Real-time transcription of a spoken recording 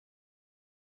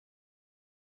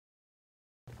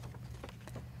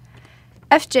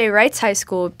F.J. Reitz High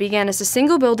School began as a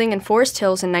single building in Forest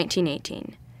Hills in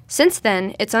 1918. Since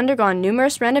then, it's undergone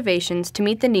numerous renovations to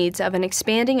meet the needs of an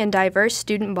expanding and diverse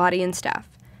student body and staff.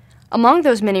 Among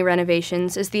those many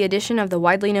renovations is the addition of the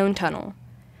widely known tunnel.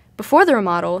 Before the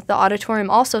remodel, the auditorium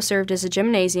also served as a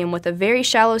gymnasium with a very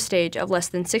shallow stage of less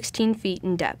than 16 feet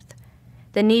in depth.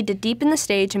 The need to deepen the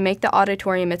stage and make the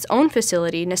auditorium its own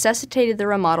facility necessitated the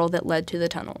remodel that led to the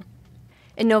tunnel.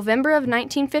 In November of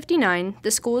 1959,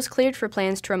 the school was cleared for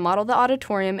plans to remodel the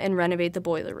auditorium and renovate the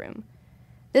boiler room.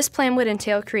 This plan would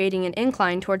entail creating an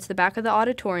incline towards the back of the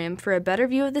auditorium for a better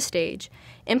view of the stage,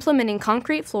 implementing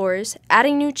concrete floors,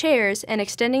 adding new chairs, and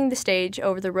extending the stage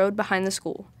over the road behind the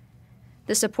school.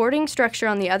 The supporting structure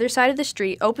on the other side of the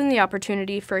street opened the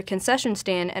opportunity for a concession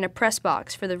stand and a press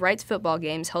box for the Reitz football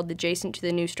games held adjacent to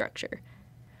the new structure.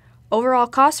 Overall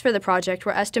costs for the project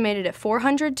were estimated at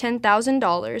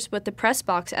 $410,000, with the press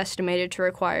box estimated to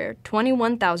require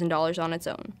 $21,000 on its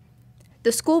own.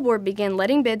 The school board began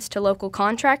letting bids to local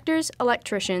contractors,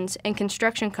 electricians, and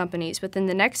construction companies within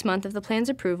the next month of the plan's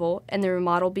approval, and the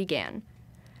remodel began.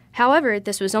 However,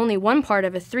 this was only one part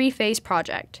of a three-phase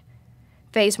project.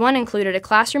 Phase 1 included a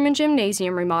classroom and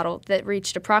gymnasium remodel that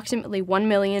reached approximately $1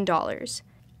 million.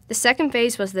 The second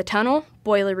phase was the tunnel,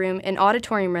 boiler room, and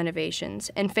auditorium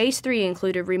renovations, and Phase 3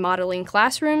 included remodeling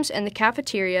classrooms and the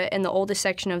cafeteria in the oldest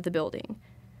section of the building.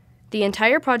 The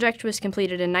entire project was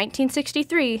completed in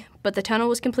 1963, but the tunnel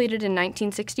was completed in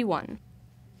 1961.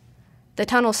 The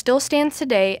tunnel still stands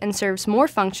today and serves more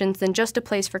functions than just a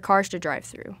place for cars to drive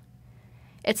through.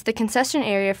 It's the concession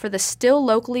area for the still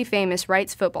locally famous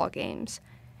Reitz football games.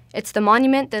 It's the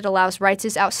monument that allows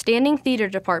Reitz's outstanding theater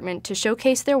department to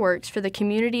showcase their works for the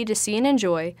community to see and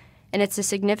enjoy, and it's a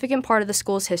significant part of the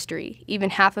school's history,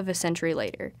 even half of a century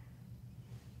later.